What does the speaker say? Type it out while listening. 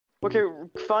Okay,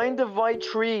 find the white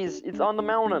trees. It's on the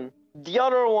mountain. The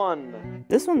other one.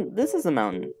 This is a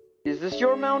mountain. Is this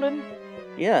your mountain?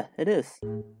 Yeah, it is.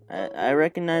 I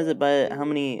recognize it by how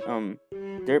many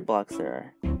dirt blocks there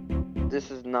are.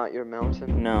 This is not your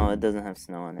mountain. No, it doesn't have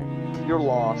snow on it. You're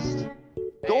lost.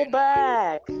 Go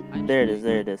back! There it is,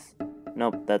 there it is.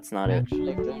 Nope, that's not it.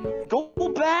 Go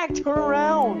back, turn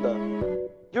around!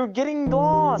 You're getting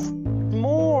lost!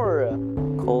 More!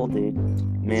 Cool, dude.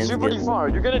 Man's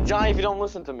SuperDfar, you're gonna die if you don't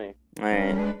listen to me.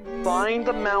 Alright. Find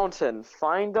the mountain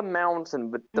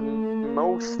with the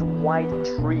most white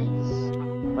trees.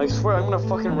 I swear I'm gonna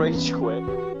fucking rage quit.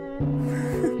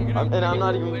 And I'm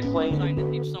not even playing. Trying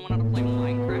to teach someone how to play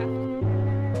Minecraft?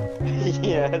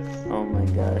 Yes. Oh my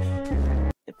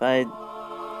gosh. If I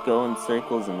go in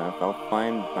circles enough, I'll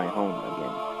find my home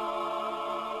again.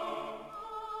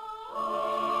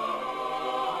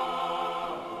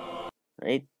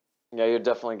 Right? Yeah, you're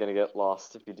definitely gonna get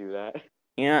lost if you do that.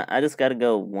 Yeah, I just gotta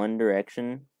go one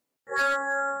direction.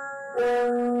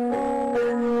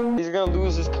 He's gonna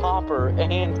lose his copper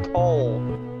and coal.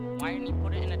 Why didn't you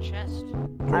put it in a chest?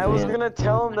 I was gonna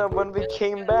tell him that when we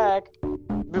came back,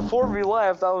 before we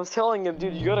left, I was telling him,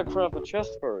 dude, you gotta craft a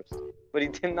chest first. But he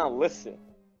did not listen.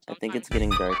 I think it's getting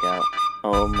dark out.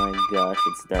 Oh my gosh,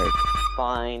 it's dark.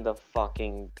 Find the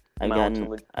fucking I've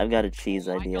mountain. got a cheese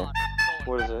Oh my idea. God,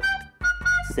 What is it?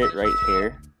 Sit right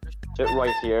here. Sit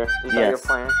right here. Is that your Yes.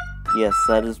 plan? Yes,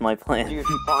 that is my plan. Dude,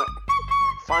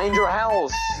 find your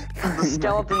house. The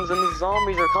skeletons and the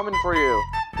zombies are coming for you.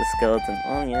 The skeleton.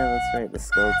 Oh yeah, that's right. The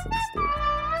skeletons, dude.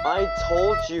 I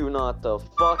told you not to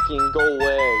fucking go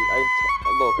away.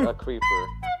 Look, a creeper.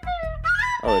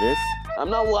 Oh, it is? I'm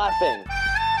not laughing.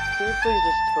 Can you please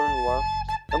just turn left?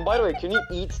 And by the way, can you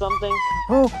eat something?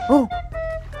 Oh!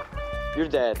 You're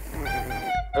dead.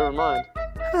 Never mind.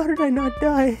 How did I not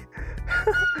die?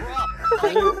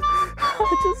 Can you...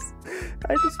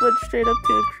 I just went straight up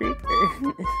to a creeper.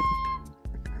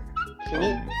 Can you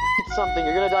eat something?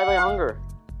 You're gonna die by hunger.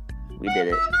 We did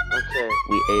it. Okay.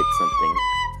 We ate something.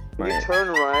 Can you turn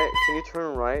right? Can you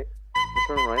turn right?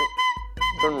 Turn right.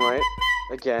 Turn right.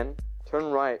 Again.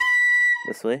 Turn right.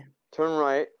 This way? Turn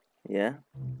right. Yeah.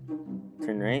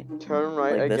 Turn right? Turn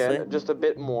right Like this again. way? Just a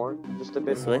bit more. Just a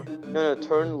bit This more. way? No,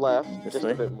 turn left. This Just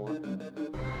way? a bit more.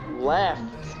 Left.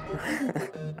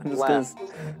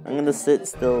 I'm gonna sit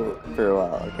still for a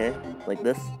while, okay? Like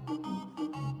this.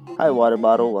 Hi, water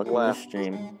bottle. Welcome Left. to the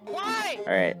stream. Why?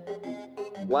 Alright,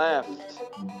 Left.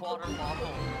 Water bottle.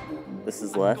 this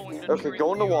is left. Okay,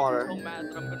 go in the water. So mad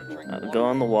that I'm gonna drink Go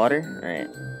on the water. Alright.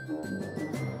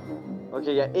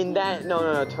 Okay, yeah, in that,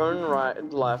 no, turn right,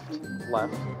 left.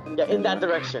 Yeah, in that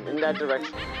direction, go in that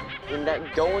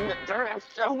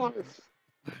direction.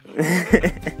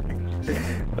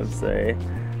 I'm sorry.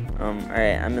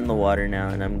 Alright, I'm in the water now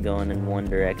and I'm going in one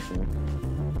direction.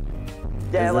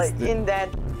 Yeah, Is like, this in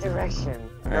that direction.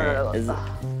 Alright, is it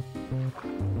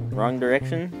wrong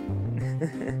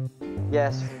direction?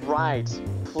 Yes, right,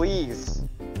 please.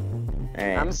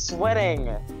 Alright. I'm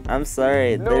sweating. I'm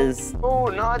sorry, No, there's... no,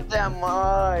 not that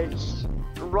much.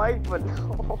 Right, but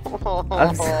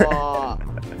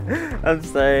I'm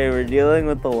sorry, we're dealing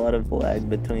with a lot of lag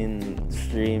between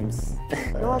streams.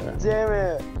 God damn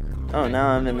it. Oh, now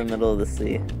I'm in the middle of the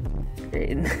sea.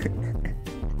 Great.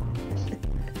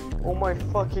 Oh my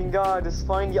fucking god, just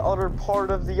find the other part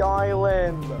of the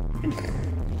island.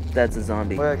 That's a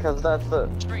zombie. Well, because that's the...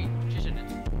 Tree. She's in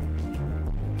it.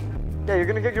 Yeah, you're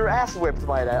gonna get your ass whipped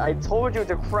by that. I told you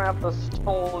to craft the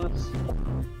stones.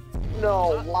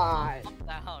 No, why? Up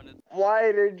down.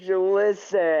 Why did you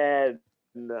listen?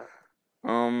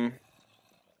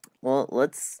 Well,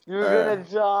 let's, You're gonna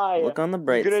die. look on the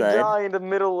bright You're gonna side. die in the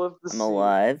middle of the sea. I'm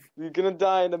alive. You're gonna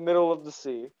die in the middle of the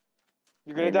sea.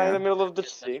 You're gonna Hey, die in now. the middle of the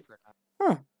sea.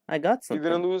 Huh, I got You're something.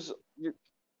 gonna lose...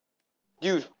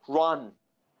 Dude, run.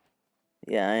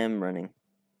 Yeah, I am running.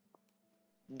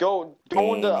 Go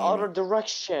in the Dang. other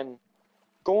direction.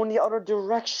 Go in the other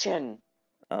direction.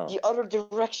 Oh, The other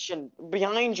direction.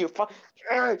 Behind you.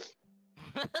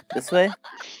 this way?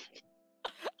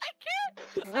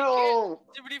 No!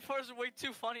 SuperDfar is way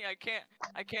too funny. I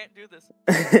can't do this.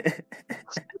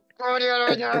 Go in the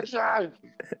other direction.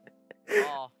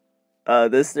 Oh.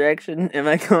 This direction? Am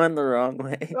I going the wrong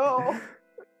way? No.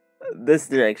 This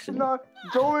direction. No.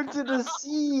 Go into the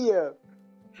sea.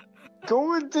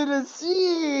 Go into the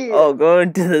sea. Oh, go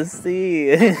into the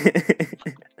sea. I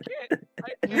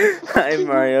can't. Hi,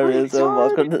 Mario Rizzo. retarded.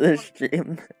 Welcome to the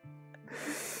stream.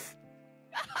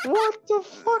 What the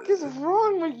fuck is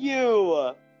wrong with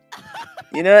you?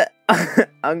 You know what?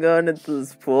 I'm going into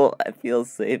this pool. I feel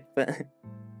safe.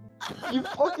 You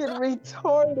fucking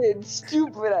retarded,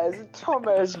 stupid ass,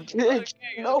 dumbass bitch.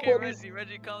 Okay, No okay, one is,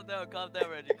 Reggie, calm down,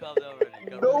 Reggie, calm down, Reggie,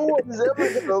 calm no down. one's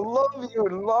ever gonna love you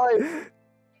in life.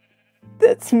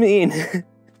 That's mean.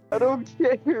 I don't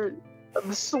care.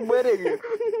 I'm sweating.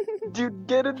 Dude,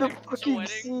 get in the You're fucking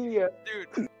sweating? sea.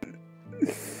 Dude,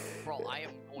 bro, I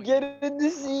am going. Get in the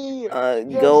sea. Yes,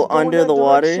 Go go in under that the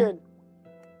water. direction.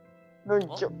 No,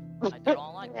 Well, I do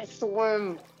not like it.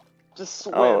 swim. Just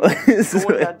swim. Oh, Go in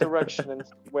swim. that direction and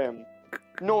swim.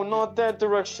 No, not that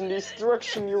direction. This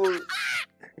direction you were.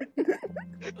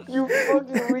 You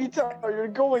fucking retard. You're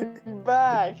going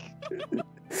back.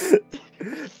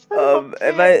 Am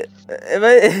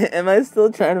I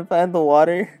still trying to find the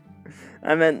water?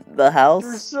 I meant the You're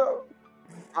house. so.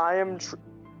 I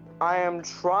am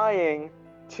trying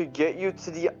to get you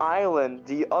to the island,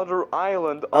 the other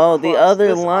island. Oh, the across other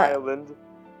this line. island.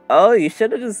 Oh, you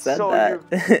should have just said So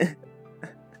that.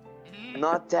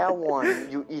 Not that one,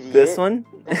 you idiot. This one?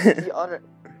 That's the other.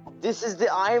 This is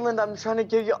the island I'm trying to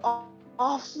get you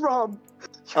off from.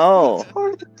 Oh,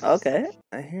 okay.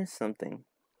 I hear something.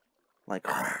 Like.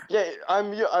 Yeah,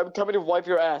 I'm coming to wipe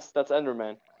your ass. That's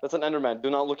Enderman. That's an Enderman. Do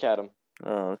not look at him.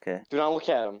 Oh, okay. Do not look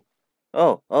at him.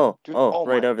 Oh, Dude, oh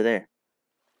right my- over there.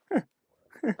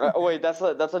 Oh wait, that's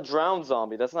a drowned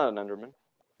zombie. That's not an Enderman.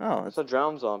 Oh, It's a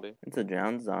drowned zombie. it's a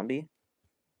drowned zombie.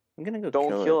 I'm gonna go Don't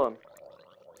kill kill him.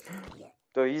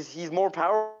 Though he's more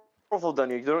powerful than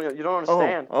you. You don't Oh,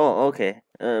 understand. okay.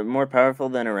 More powerful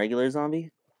than a regular zombie?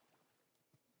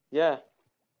 Yeah.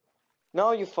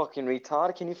 No, you fucking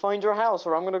retard. Can you find your house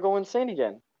or I'm gonna go insane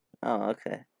again? Oh,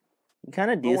 okay. You kind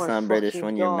of do Oh my sound British fucking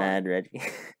when you're God. mad, Reggie.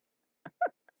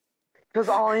 Cause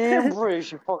I am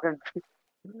British, you fucking.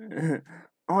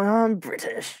 I am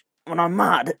British when I'm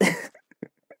mad.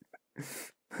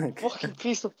 Okay. Fucking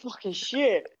piece of fucking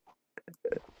shit.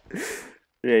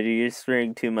 Reggie, you're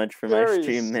swearing too much for my Very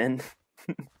stream, man.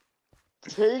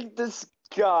 Take this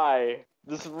guy,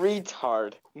 this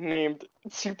retard named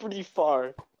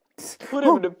SuperDfar, put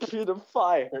him in a pit of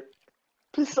fire,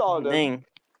 piss on him, Dang.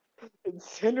 and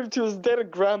send him to his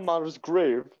dead grandmother's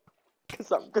grave.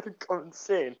 Cause I'm gonna go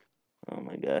insane. Oh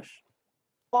my gosh.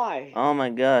 Why? Oh my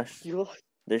gosh. You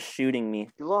They're shooting me.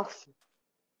 lost.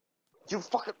 You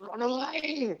fucking run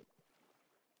away!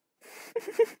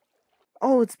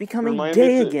 Oh, it's becoming Remind me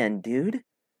day to- again, dude.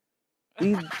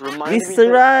 We Remind we me to-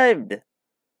 survived.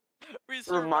 We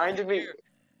survived. Reminded me-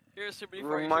 Here, Super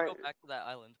Before you should Remind- go back to that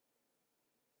island.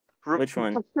 Which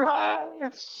one?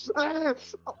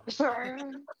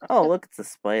 Oh, look, it's a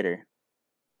spider.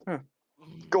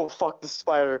 Go fuck the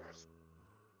spider.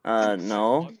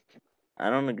 No. I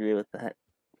don't agree with that.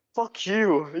 Fuck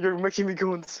you. You're making me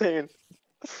go insane.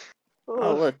 Oh,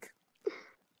 Ugh, look.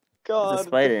 God,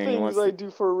 spider the and he things wants I to-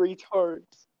 do for retards.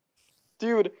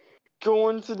 Dude, go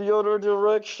into the other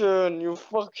direction, you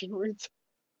fucking retard.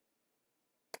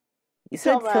 You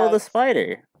said kill the Dumbass.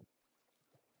 spider.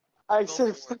 I Go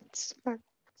said for fuck the spider.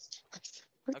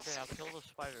 Okay, now kill the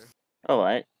spider. Oh,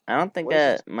 I don't think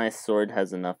Where's my sword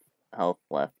has enough health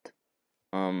left.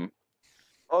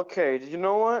 Okay, you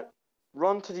know what?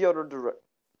 Run to the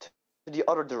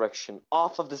other direction.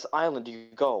 Off of this island you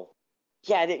go.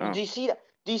 Yeah, Oh. do you see that?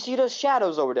 Do you see those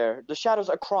shadows over there? The shadows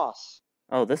across.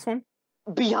 Oh, this one?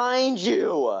 Behind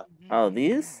you! Oh,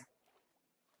 these?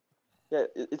 Yeah,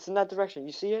 it's in that direction.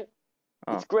 You see it?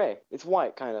 Oh. It's gray. It's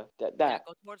white, kind of. Yeah, That.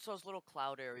 go towards those little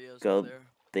cloud areas Go over there.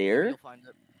 Maybe there? You'll find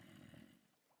it.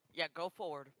 Yeah, go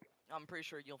forward. I'm pretty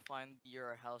sure you'll find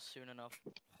your house soon enough.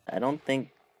 I don't think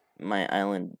my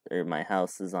island or my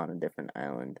house is on a different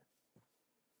island.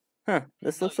 Huh,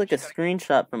 this No, looks you like a just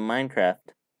screenshot from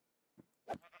Minecraft.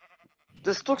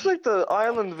 This looks like the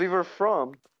island we were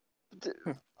from. It's the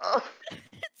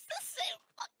same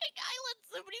fucking island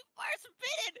somebody fires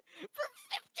forbidden for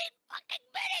 15 fucking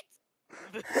minutes!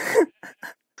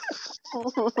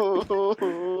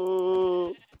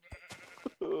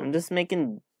 I'm just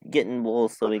getting wool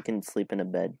so we can sleep in a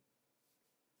bed.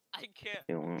 I can't.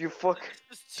 You know. You fuck.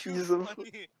 This is too Piece of-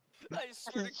 funny. I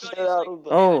swear to God, Get he's out like, of the-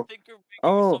 "Man, Oh, I think you're making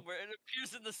oh. somewhere," and it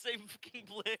appears in the same fucking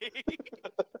place.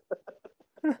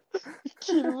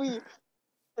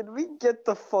 Can we get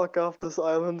the fuck off this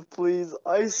island, please?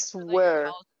 I Pretty sure that your swear.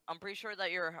 house- I'm pretty sure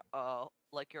that your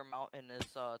like your mountain is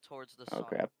towards the Oh sun.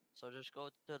 crap. So just go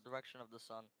to the direction of the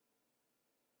sun.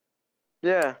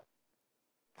 Yeah.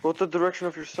 What's the direction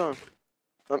of your son?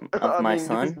 Of my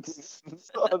son?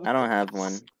 I don't have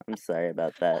one. I'm sorry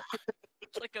about that.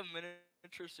 It's like a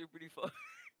miniature Super Default.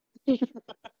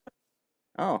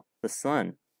 Oh, the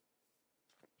sun.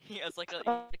 Yeah, it's like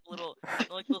a little,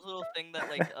 like those little thing that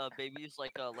like babies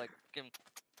like fucking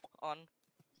on.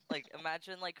 Like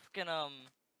imagine like fucking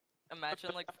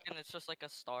Imagine like fucking it's just like a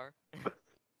star.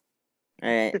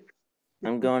 Alright,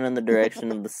 I'm going in the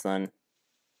direction of the sun.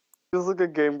 Feels like a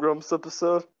Game Grumps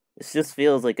episode. This just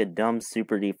feels like a dumb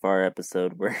SuperDfar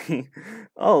episode where he...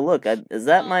 Oh, look, is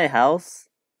that my house?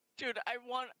 Dude, I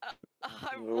want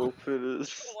Nope, it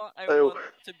is. I Ew, want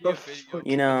to be a the video You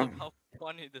because know- of how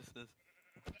funny this is.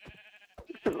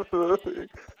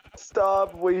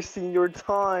 Stop wasting your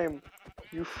time.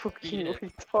 You fucking Beat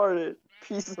retarded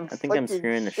piece of I think I'm fucking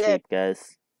screwing the shit. sheep,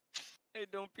 guys. Hey,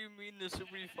 don't be mean to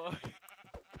SuperDfar.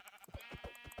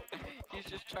 He's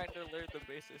just trying to learn the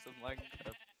basics of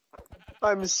Minecraft.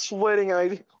 I'm sweating.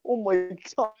 Oh my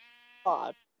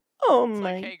god. Oh It's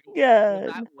my like, hey, go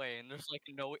god. that way, and there's like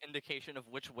no indication of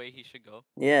which way he should go.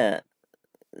 Yeah.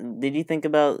 Did you think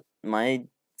about my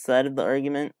side of the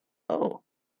argument? Oh.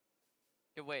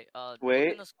 Okay, wait, look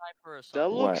Wait, in the sky for a That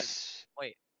sun. What? looks.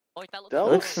 Wait, oh, wait, that looks That It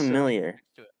familiar. looks familiar.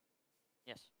 Next to it.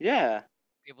 Yes, Yeah.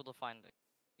 be able to find it.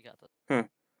 You got that.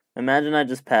 Imagine I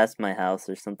just passed my house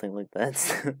or something like that.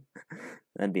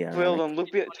 That'd be Well ironic. done. Look.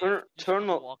 It'd be funny if you just Turn. started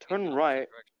walking in the opposite Right.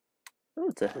 direction. Oh,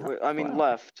 it's a Wait, I mean wow.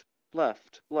 left.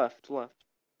 Left.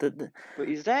 The- But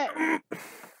is that?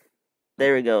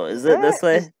 There we go. Is Is it this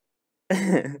that-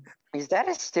 way? Is that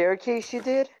a staircase you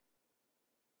did?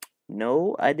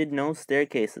 No, I did no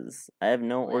staircases. I have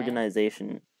no Left,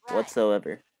 organization right.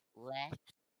 whatsoever.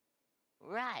 Left,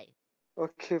 right.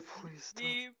 Okay, please. Stop.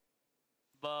 Deep,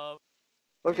 bob.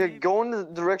 Okay, Beep. go in the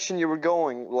direction you were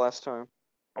going last time.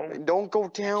 Don't go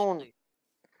down.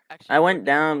 Actually, I go went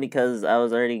down look. because I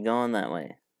was already going that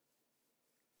way.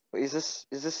 Wait, is this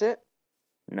it?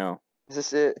 No, Is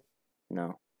this it?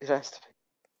 no. It has to be.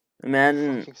 I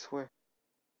Imagine, fucking swear.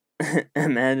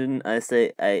 imagine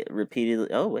I repeatedly.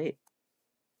 Oh wait.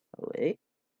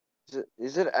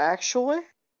 Is it actually?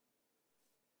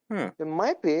 Huh? It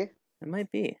might be. It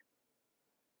might be.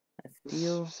 I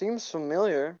feel. Seems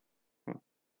familiar. I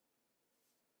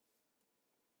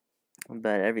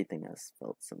bet everything has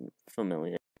felt some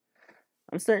familiar.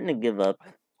 I'm starting to give up.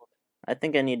 I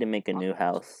think I need to make a new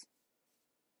house.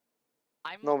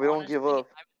 No, we don't give honestly, up.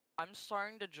 I'm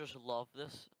starting to just love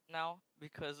this now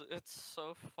because it's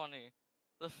so funny.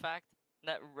 The fact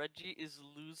that Reggie is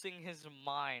losing his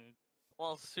mind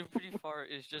while SuperDfar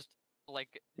is just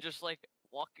like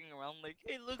walking around like,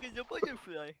 hey, look at the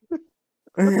butterfly.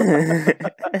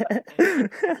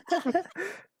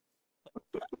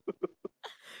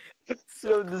 It's so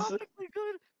Yo, this- comically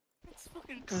good. It's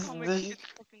fucking this- comic. this- It's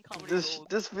fucking comedy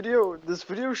gold. This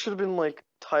video should have been like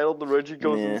titled "The Reggie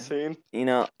Goes Yeah. Insane." You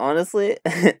know, honestly,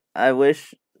 I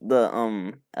wish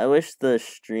the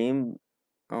stream.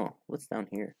 Oh, what's down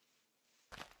here?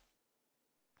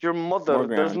 Your mother. More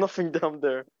There's ground. nothing down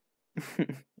there.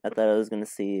 I thought I was gonna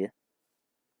see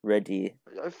Reggie.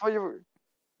 I thought you were.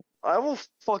 I will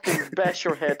fucking bash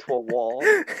your head to a wall.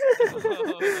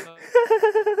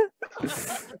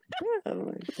 Oh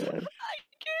my god.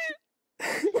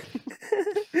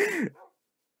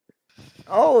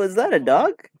 Oh, is that a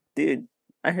dog? Dude,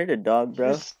 I heard a dog,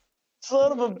 bro. You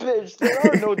son of a bitch! There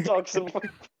are no ducks in my.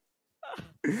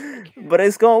 But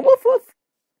it's going woof woof.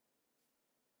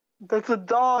 That's a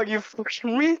dog, you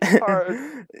fucking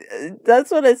retard.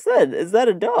 That's what I said. Is that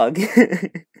a dog?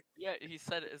 Yeah, he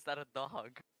said, "Is that a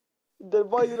dog?" Then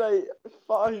why did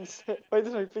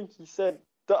I think he said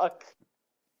duck?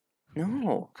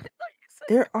 No. I thought you said.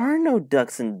 There are no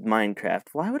ducks in Minecraft.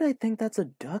 Why would I think that's a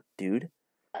duck, dude?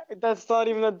 That's not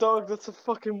even a dog. That's a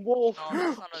fucking wolf. No,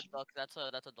 that's not a duck. That's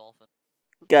a dolphin.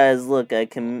 Guys, look, I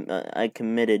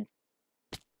committed.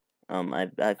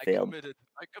 I failed.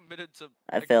 I committed to.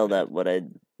 I failed at what I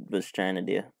was trying to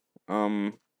do.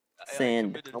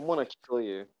 Sand. I wanna kill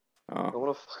you. I Oh.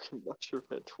 wanna fucking bash your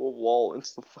head to a wall and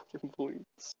some fucking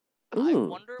bleeds. I Ooh.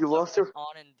 wonder You what lost went your-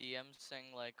 on in DMs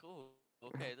saying like, "Ooh,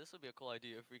 okay, this would be a cool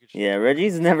idea if we could." Yeah, stream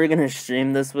Reggie's this never together."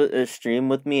 gonna stream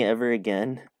with me ever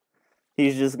again.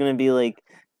 He's just gonna be like,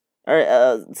 "Alright,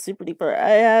 SuperDfar, I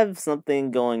have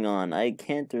something going on. I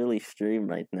can't really stream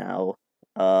right now.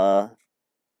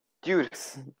 Dude,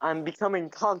 I'm becoming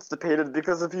constipated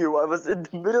because of you. I was in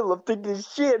the middle of taking a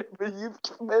shit when you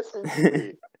messaged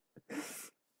me.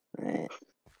 eh,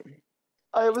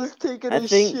 I was taking I a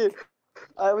think- shit.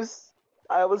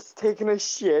 I was taking a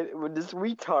shit when this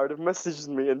retard messaged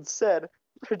me and said,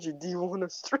 "Reggie, do you want to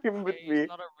stream with Okay, me?" he's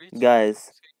not a retard,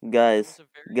 Guys, it guys, was a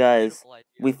very guys, beautiful idea.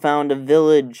 we found a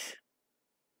village.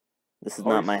 This is Are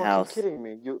not you my fucking house. kidding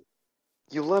me?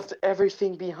 You left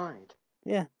everything behind.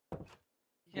 Eh,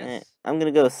 Yes, I'm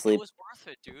gonna go to it sleep. was worth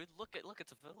it, dude. Look,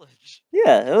 it's a village.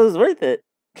 Yeah, it was worth it.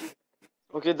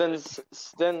 Okay, then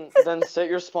set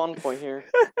your spawn point here.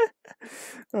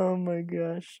 Oh my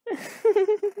gosh.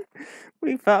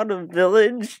 We found a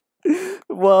village.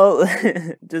 Well,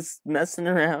 just messing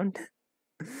around.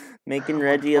 Making Oh my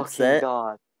Reggie fucking upset.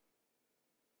 god.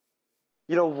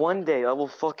 You know, one day I will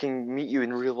fucking meet you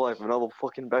in real life and I will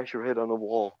fucking bash your head on the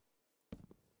wall.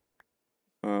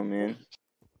 Oh man.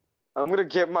 I'm gonna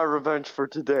get my revenge for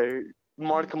today.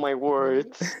 Mark my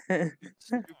words.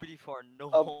 SuperDfar, no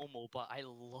homo, but I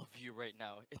love you right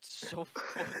now. It's so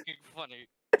fucking funny.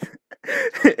 Oh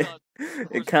my god.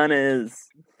 It kind of is.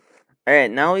 All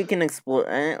right, now we can explore.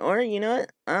 Or you know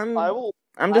what? I will.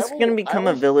 I'm I just gonna will. I become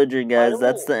a will. villager, I guys.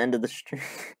 That's will. the end of the stream.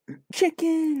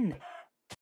 Chicken.